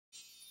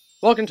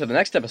Welcome to the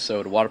next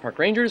episode of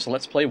WaterparkRangers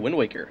Let's Play Wind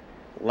Waker.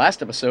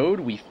 Last episode,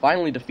 we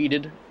finally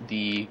defeated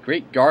the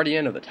great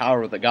guardian of the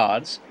Tower of the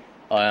Gods.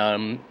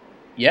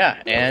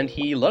 Yeah, and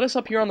he let us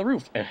up here on the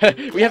roof.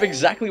 We have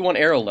exactly one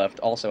arrow left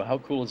also, how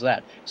cool is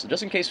that? So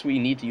just in case we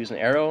need to use an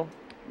arrow,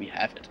 we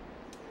have it.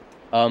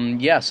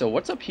 Yeah, so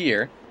what's up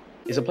here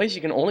is a place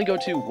you can only go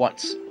to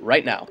once,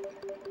 right now.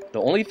 The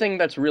only thing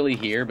that's really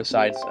here,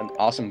 besides an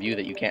awesome view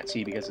that you can't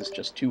see because it's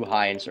just too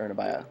high and surrounded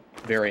by a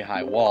very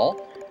high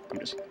wall, I'm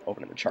just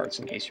opening the charts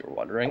in case you were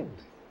wondering,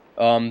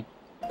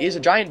 is a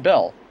giant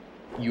bell.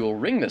 You'll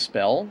ring this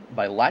bell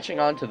by latching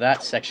onto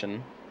that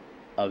section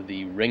of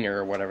the ringer,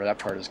 or whatever that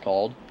part is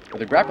called,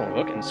 with a grappling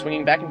hook and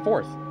swinging back and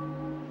forth.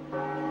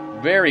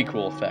 Very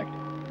cool effect.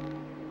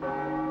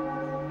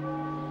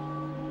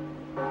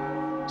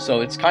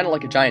 So it's kind of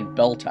like a giant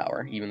bell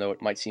tower, even though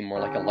it might seem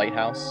more like a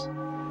lighthouse.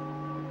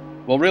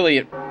 Well,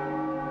 really,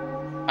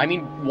 I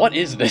mean, what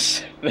is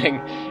this thing?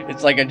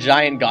 It's like a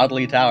giant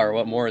godly tower.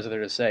 What more is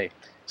there to say?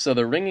 So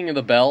the ringing of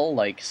the bell,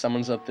 like,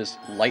 summons up this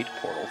light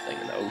portal thing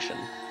in the ocean.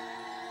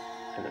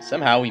 And then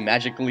somehow we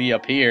magically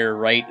appear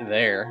right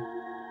there,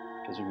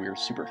 because we're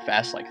super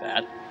fast like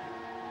that.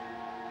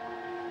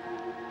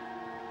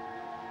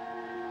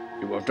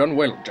 You have done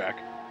well, Jack.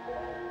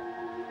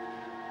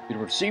 It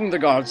would seem the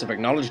gods have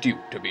acknowledged you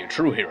to be a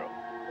true hero.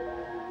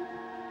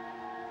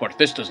 But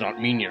this does not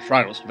mean your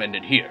trials have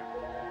ended here.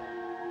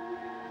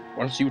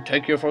 Once you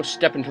take your first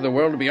step into the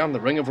world beyond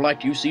the ring of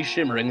light you see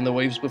shimmering in the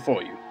waves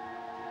before you,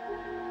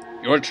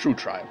 your true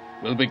trial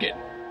will begin.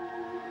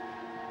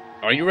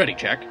 Are you ready,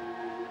 Jack?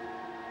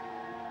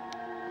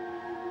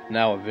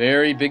 Now a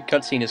very big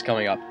cutscene is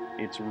coming up.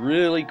 It's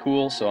really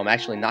cool, so I'm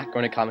actually not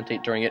going to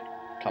commentate during it.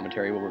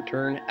 Commentary will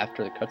return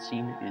after the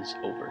cutscene is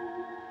over.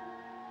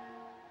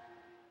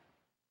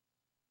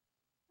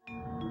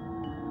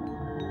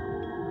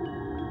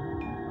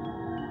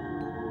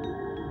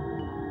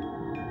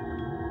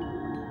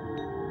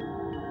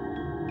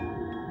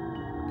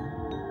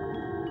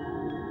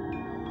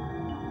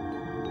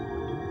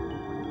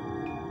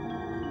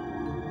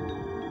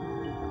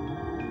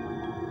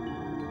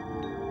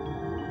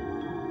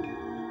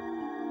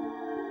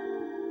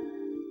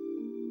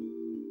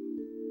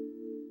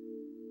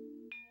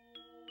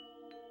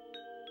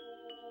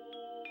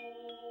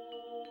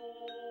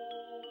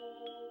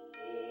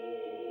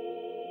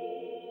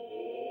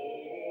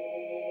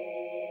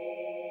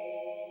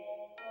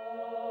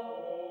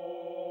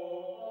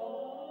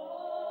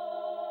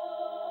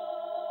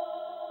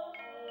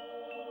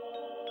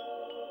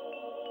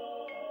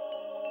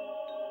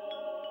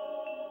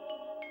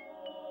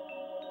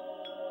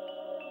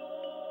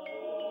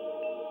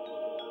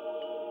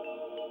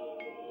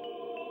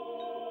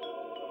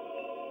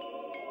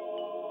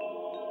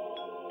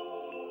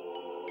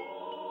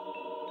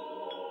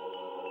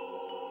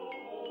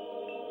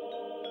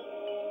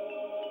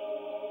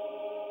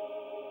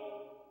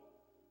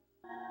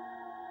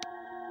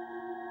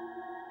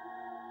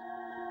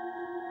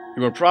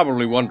 You are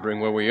probably wondering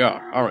where we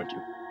are, aren't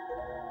you?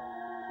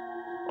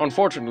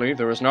 Unfortunately,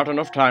 there is not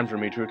enough time for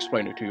me to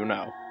explain it to you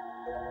now.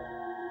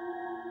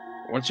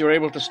 Once you're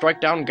able to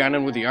strike down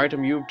Ganon with the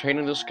item you obtain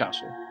in this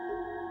castle,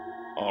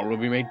 all will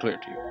be made clear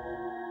to you.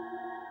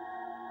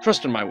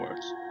 Trust in my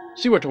words.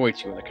 See what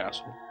awaits you in the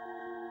castle.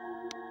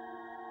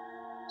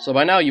 So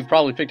by now you've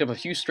probably picked up a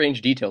few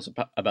strange details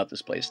about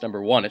this place.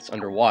 Number one, it's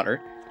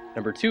underwater.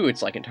 Number two,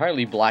 it's like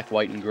entirely black,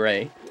 white, and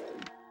gray.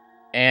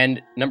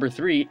 And number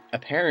three,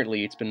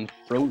 apparently it's been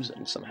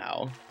frozen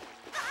somehow.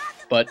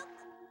 But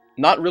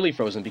not really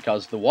frozen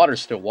because the water's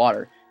still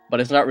water,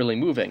 but it's not really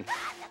moving.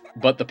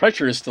 But the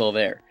pressure is still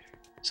there.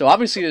 So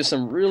obviously there's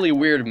some really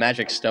weird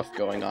magic stuff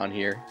going on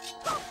here.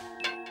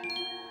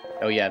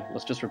 Oh yeah,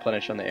 let's just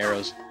replenish on the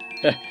arrows.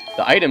 The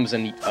items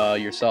and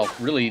yourself,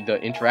 really the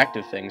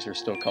interactive things are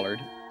still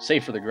colored,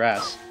 save for the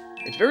grass.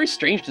 It's very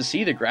strange to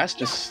see the grass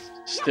just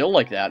still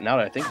like that, now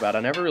that I think about it.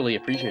 I never really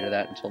appreciated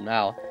that until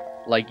now.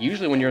 Like,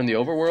 usually when you're in the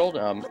overworld,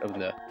 of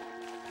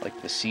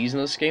the seas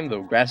in this game, the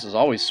grass is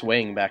always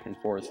swaying back and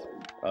forth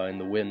in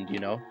the wind, you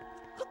know?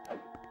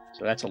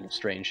 So that's a little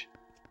strange.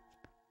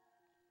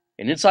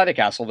 And inside the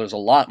castle, there's a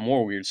lot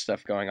more weird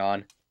stuff going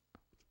on.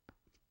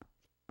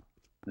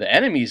 The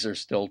enemies are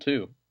still,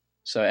 too.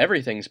 So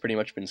everything's pretty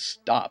much been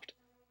stopped.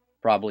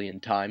 Probably in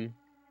time.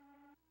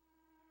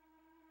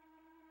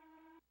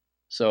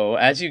 So,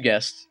 as you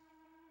guessed,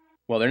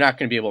 well, they're not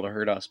going to be able to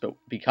hurt us, but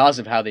because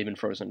of how they've been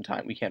frozen in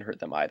time, we can't hurt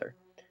them either.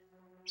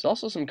 There's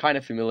also some kind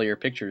of familiar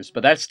pictures,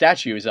 but that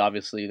statue is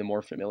obviously the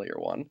more familiar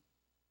one.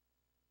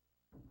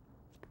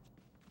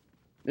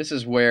 This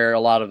is where a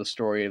lot of the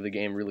story of the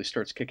game really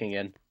starts kicking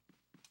in.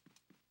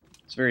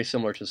 It's very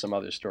similar to some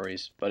other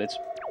stories, but it's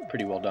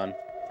pretty well done.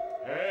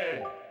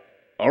 Hey!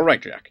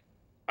 Alright, Jack.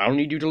 I'll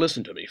need you to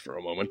listen to me for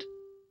a moment.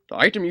 The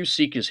item you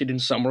seek is hidden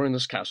somewhere in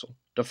this castle.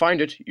 To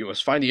find it, you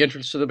must find the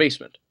entrance to the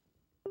basement.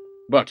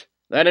 But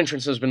that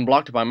entrance has been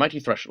blocked by a mighty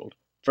threshold,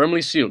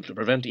 firmly sealed to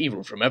prevent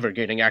evil from ever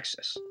gaining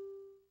access.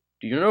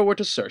 Do you know where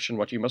to search and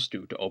what you must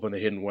do to open the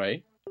hidden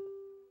way?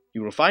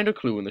 You will find a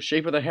clue in the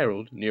shape of the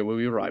herald near where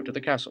we arrived at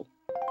the castle.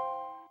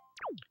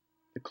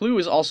 The clue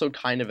is also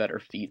kind of at our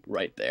feet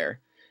right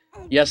there.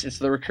 Yes, it's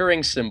the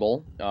recurring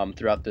symbol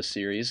throughout this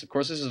series. Of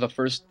course, this is the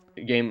first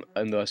game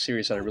in the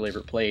series that I really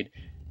ever played.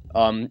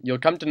 You'll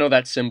come to know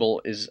that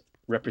symbol is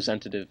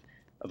representative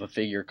of a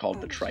figure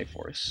called the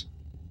Triforce.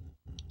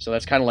 So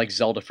that's kind of like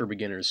Zelda for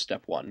Beginners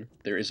Step 1.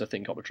 There is a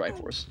thing called a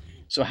Triforce.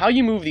 So how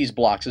you move these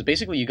blocks is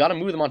basically you gotta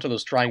move them onto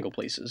those triangle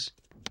places.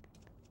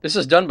 This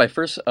is done by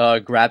first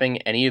grabbing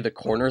any of the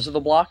corners of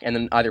the block and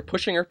then either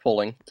pushing or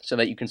pulling so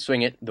that you can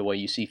swing it the way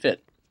you see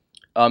fit.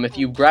 If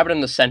you grab it in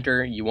the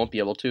center, you won't be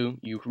able to.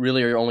 You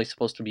really are only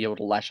supposed to be able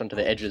to latch onto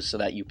the edges so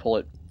that you pull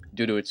it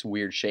due to its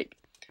weird shape.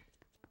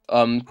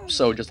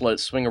 So just let it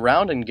swing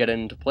around and get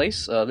into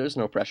place. There's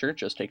no pressure,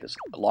 just take as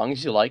long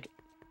as you like.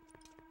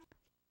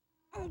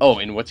 Oh,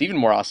 and what's even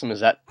more awesome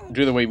is that,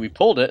 due to the way we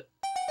pulled it,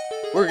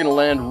 we're going to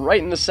land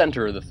right in the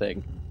center of the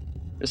thing.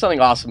 There's something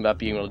awesome about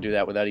being able to do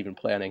that without even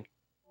planning.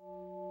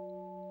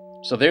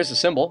 So there's the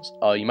symbols.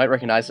 You might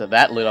recognize that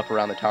that lit up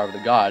around the Tower of the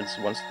Gods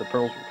once the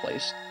pearls were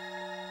placed.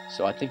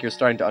 So I think you're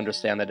starting to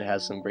understand that it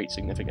has some great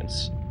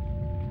significance.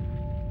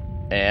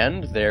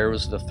 And there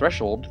was the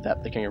threshold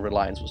that the King of Red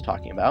Lions was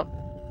talking about.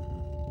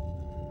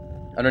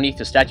 Underneath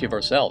the statue of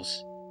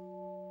ourselves.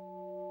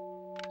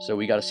 So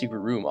we got a secret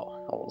room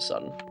all of a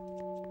sudden.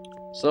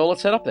 So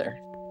let's head up there.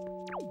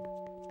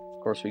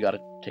 Of course, we gotta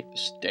take the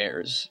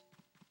stairs.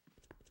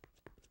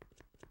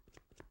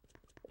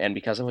 And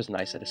because I was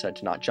nice, I decided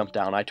to not jump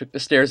down. I took the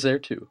stairs there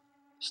too.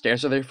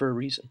 Stairs are there for a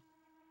reason.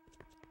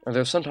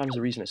 Although sometimes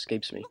the reason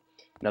escapes me.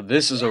 Now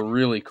this is a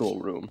really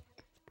cool room.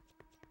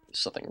 There's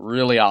something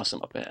really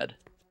awesome up ahead.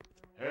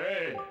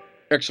 Hey!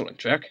 Excellent,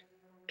 Jack.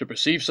 To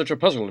perceive such a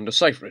puzzle and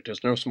decipher it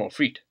is no small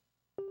feat.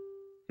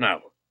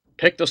 Now,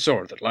 take the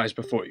sword that lies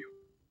before you.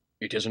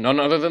 It is none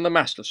other than the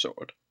Master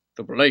Sword,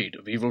 the blade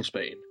of Evil's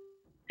Bane.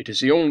 It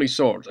is the only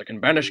sword that can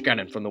banish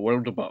Ganon from the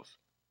world above.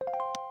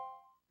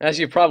 As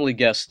you've probably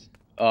guessed,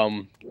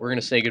 we're going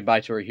to say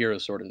goodbye to our hero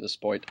sword at this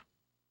point.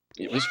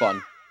 It was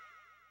fun.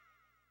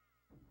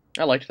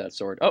 I liked that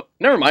sword. Oh,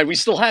 never mind, we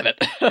still have it!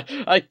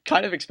 I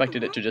kind of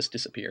expected it to just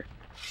disappear.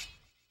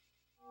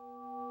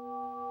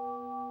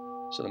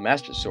 So the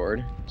Master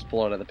Sword is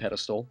pulled out of the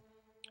pedestal.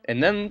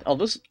 And then,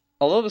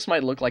 although this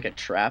might look like a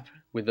trap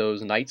with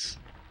those knights,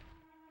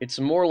 it's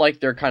more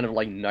like they're kind of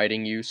like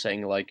knighting you,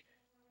 saying like,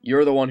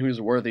 you're the one who's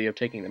worthy of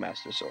taking the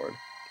Master Sword.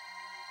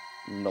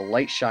 And the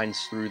light shines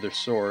through their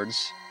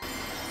swords.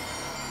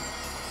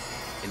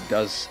 It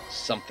does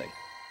something.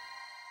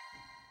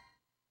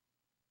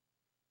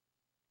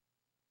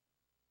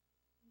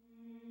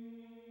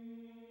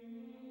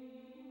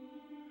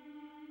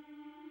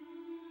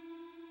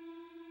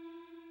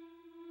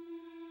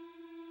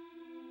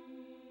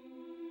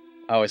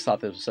 I always thought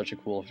this was such a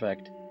cool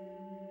effect.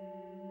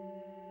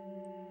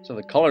 So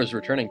the color is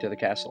returning to the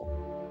castle.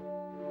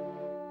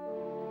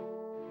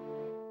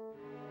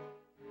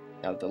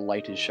 Now that the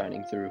light is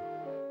shining through.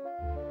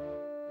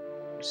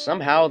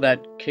 Somehow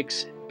that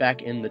kicks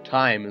back in the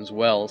time as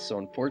well, so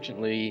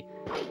unfortunately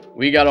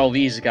we got all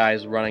these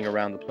guys running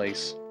around the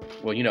place.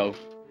 Well, you know,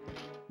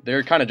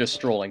 they're kind of just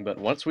strolling, but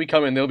once we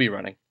come in, they'll be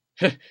running.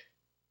 We'll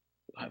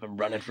have them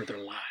running for their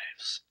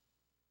lives.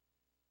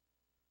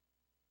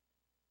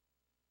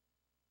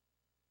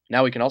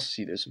 Now we can also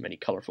see there's many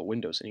colorful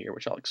windows in here,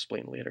 which I'll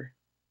explain later.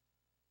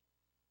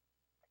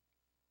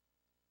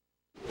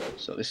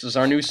 So this is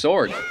our new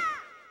sword.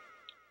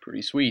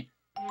 Pretty sweet.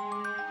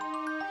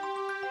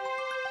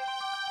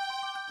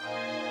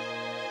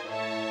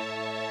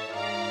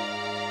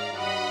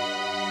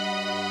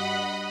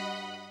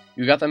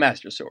 You got the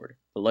Master Sword,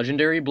 the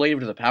legendary blade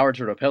with the power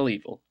to repel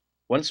evil,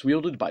 once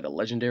wielded by the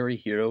legendary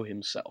hero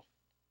himself.